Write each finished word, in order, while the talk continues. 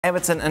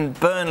Everton and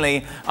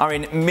Burnley are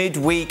in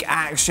midweek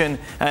action.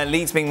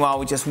 Leeds, meanwhile,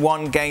 with just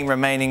one game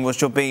remaining,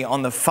 which will be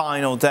on the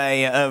final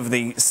day of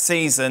the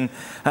season.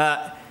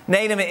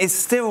 Nathan, it is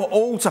still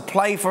all to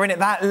play for, isn't it?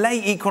 That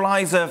late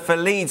equaliser for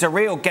Leeds, a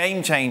real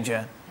game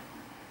changer.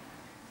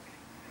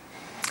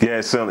 Yeah,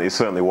 it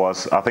certainly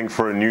was. I think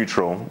for a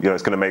neutral,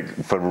 it's going to make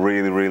for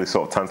really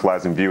sort of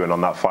tantalising viewing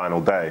on that final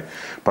day.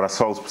 But I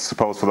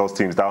suppose for those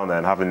teams down there,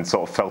 and having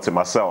sort of felt it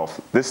myself,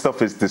 this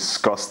stuff is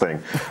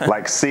disgusting.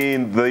 Like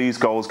seeing these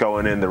goals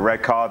going in, the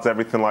red cards,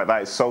 everything like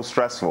that, it's so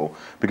stressful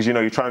because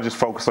you're trying to just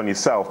focus on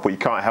yourself, but you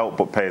can't help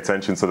but pay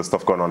attention to the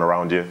stuff going on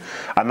around you.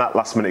 And that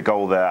last-minute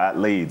goal there at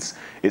Leeds,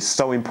 it's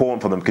so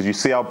important for them because you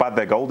see how bad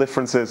their goal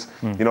difference is.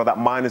 That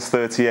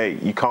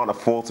 -38, you can't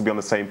afford to be on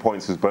the same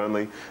points as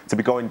Burnley. To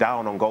be going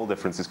down on goal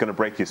difference is going to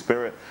break your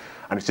spirit,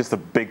 and it's just a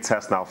big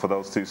test now for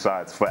those two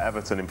sides, for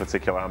Everton in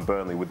particular and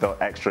Burnley with the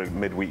extra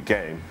midweek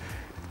game.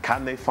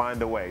 Can they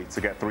find a way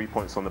to get 3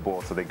 points on the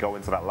board so they go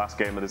into that last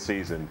game of the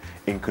season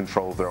in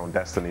control of their own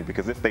destiny?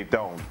 Because if they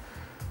don't,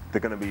 there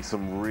are going to be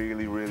some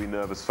really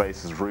nervous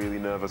faces, really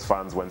nervous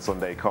fans when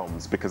Sunday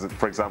comes. Because,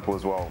 for example,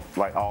 as well,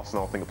 like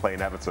Arsenal, I think, are playing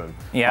Everton.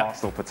 Yeah.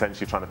 Arsenal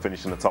potentially trying to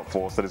finish in the top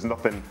four. So there's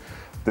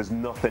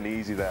nothing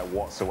easy there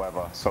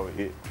whatsoever. So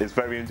it's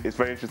very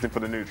interesting for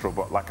the neutral.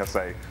 But like I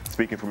say,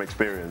 speaking from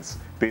experience,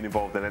 being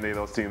involved in any of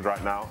those teams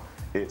right now,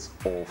 it's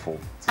awful.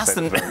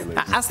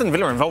 Aston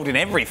Villa are involved in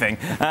everything.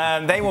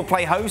 They will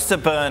play host to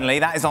Burnley.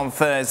 That is on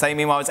Thursday.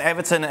 Meanwhile, it's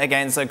Everton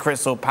against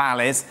Crystal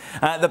Palace.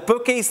 The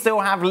bookies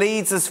still have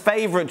Leeds as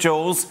favourite,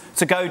 Jules,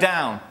 to go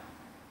down.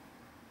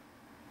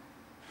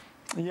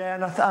 Yeah,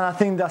 and I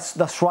think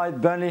that's right.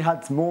 Burnley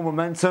had more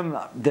momentum.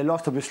 They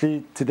lost,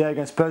 obviously, today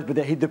against Spurs, but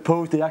they hit the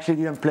post. They actually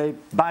didn't play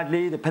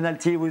badly. The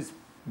penalty was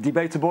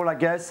debatable, I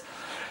guess.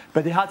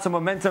 But they had some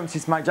momentum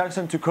since Mike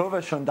Jackson took over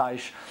Sean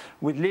Dyche.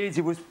 With Leeds,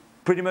 it was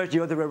pretty much the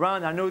other way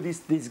around. I know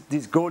this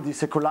goal,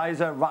 this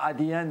equalizer right at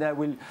the end,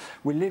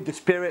 will lift the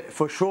spirit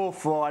for sure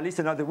for at least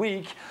another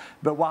week.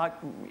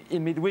 But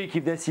in midweek,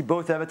 if they see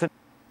both Everton,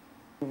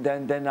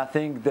 then I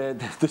think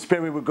the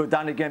spirit will go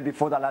down again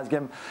before that last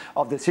game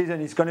of the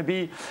season. It's going to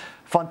be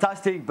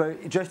fantastic,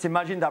 but just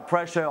imagine that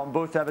pressure on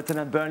both Everton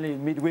and Burnley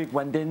in midweek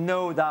when they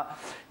know that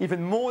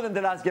even more than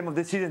the last game of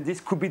the season, this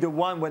could be the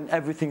one when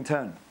everything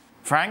turns.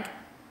 Frank?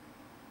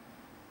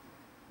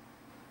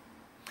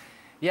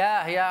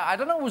 Yeah. I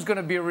don't know who's going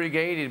to be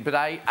relegated, but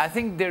I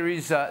think there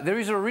is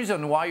a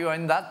reason why you're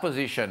in that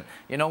position.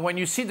 When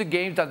you see the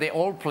games that they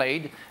all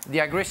played, the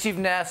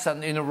aggressiveness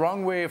and in the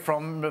wrong way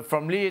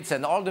from Leeds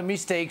and all the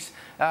mistakes,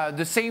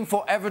 the same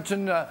for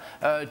Everton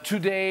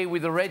today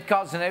with the red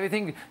cards and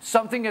everything,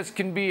 something that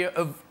can be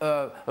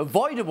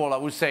avoidable, I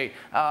would say.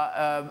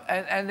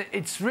 And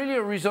it's really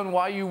a reason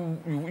why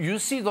you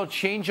see the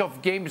change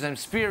of games and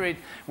spirit,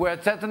 where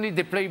certainly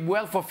they play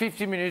well for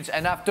 50 minutes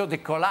and after they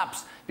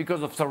collapse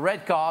because of the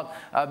red card,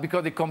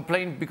 because they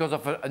complained because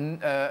of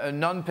a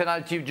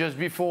non-penalty just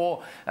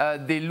before,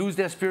 they lose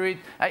their spirit.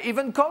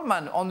 Even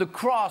Coleman on the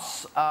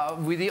cross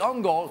with the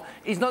own goal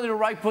is not in the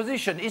right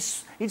position.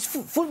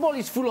 Football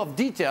is full of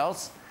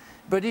details,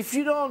 but if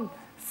you don't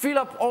fill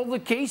up all the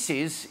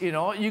cases,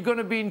 you're going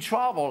to be in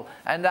trouble.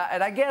 And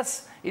I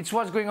guess it's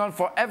what's going on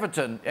for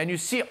Everton. And you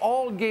see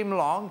all game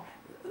long,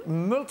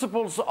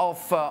 multiples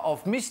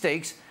of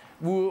mistakes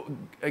will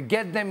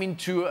get them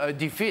into a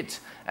defeat.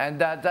 And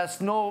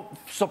that's no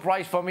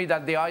surprise for me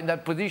that they are in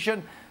that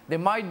position. They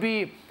might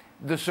be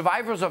the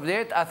survivors of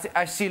that.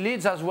 I see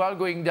Leeds as well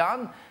going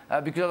down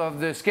because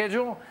of the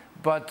schedule.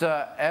 But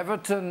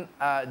Everton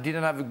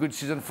didn't have a good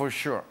season for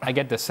sure. I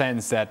get the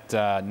sense that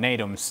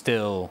Natum's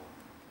still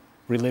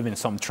reliving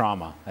some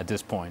trauma at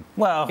this point.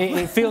 Well,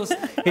 it feels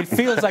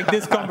like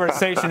this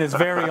conversation is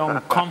very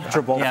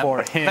uncomfortable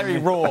for him. Very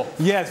raw.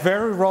 Yes,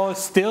 very raw.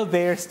 Still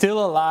there,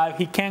 still alive.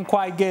 He can't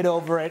quite get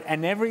over it.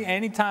 And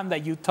any time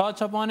that you touch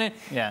upon it,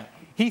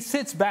 he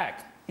sits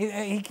back.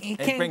 He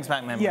can't. It brings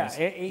back memories.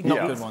 Yeah,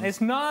 not good ones.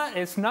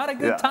 It's not a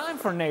good time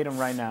for Natum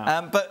right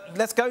now. But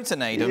let's go to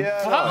Natum.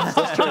 Yeah, no,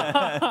 that's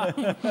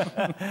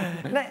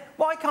true.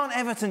 Why can't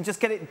Everton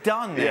just get it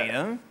done,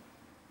 Natum?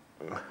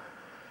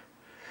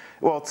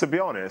 Well, to be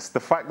honest, the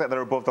fact that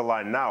they're above the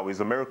line now is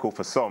a miracle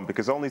for some,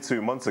 because only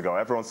 2 months ago,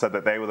 everyone said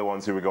that they were the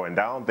ones who were going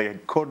down. They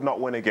could not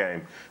win a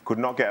game, could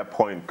not get a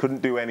point,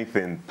 couldn't do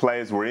anything.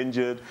 Players were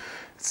injured,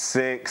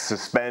 sick,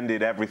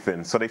 suspended,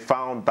 everything. So they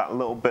found that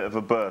little bit of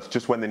a burst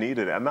just when they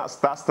needed it. And that's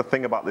the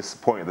thing about this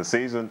point of the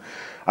season.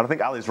 And I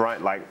think Ali's right.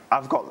 Like,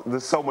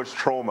 there's so much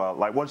trauma.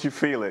 Like, once you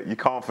feel it, you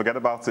can't forget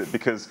about it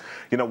because,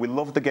 we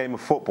love the game of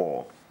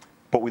football,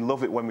 but we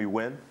love it when we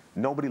win.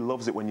 Nobody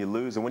loves it when you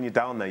lose, and when you're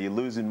down there, you're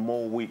losing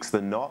more weeks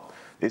than not.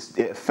 It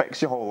affects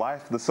your whole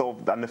life,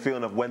 and the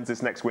feeling of when's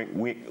this next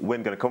win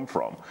going to come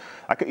from.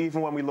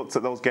 Even when we looked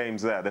at those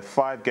games there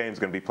 5 games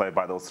going to be played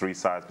by those 3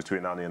 sides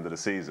between now and the end of the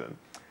season.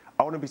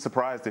 I wouldn't be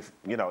surprised if,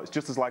 it's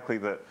just as likely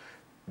that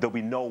there'll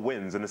be no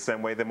wins in the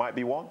same way there might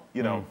be one.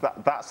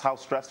 That's how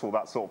stressful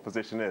that sort of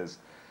position is.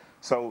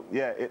 So,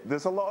 yeah,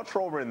 there's a lot of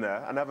trauma in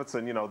there. And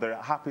Everton, they're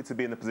happy to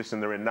be in the position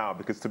they're in now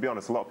because, to be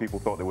honest, a lot of people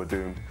thought they were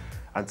doomed.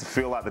 and to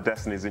feel like the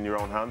destiny is in your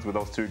own hands with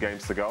those 2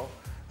 games to go,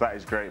 that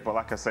is great. But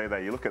like I say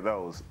there, you look at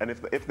those, and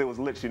if there was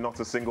literally not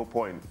a single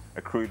point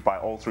accrued by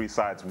all 3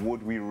 sides,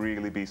 would we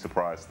really be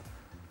surprised?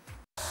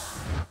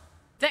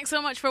 Thanks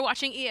so much for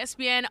watching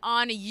ESPN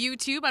on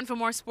YouTube. And for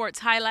more sports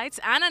highlights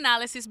and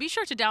analysis, be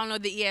sure to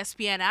download the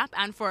ESPN app.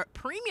 And for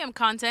premium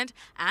content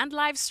and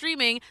live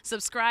streaming,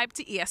 subscribe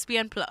to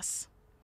ESPN Plus.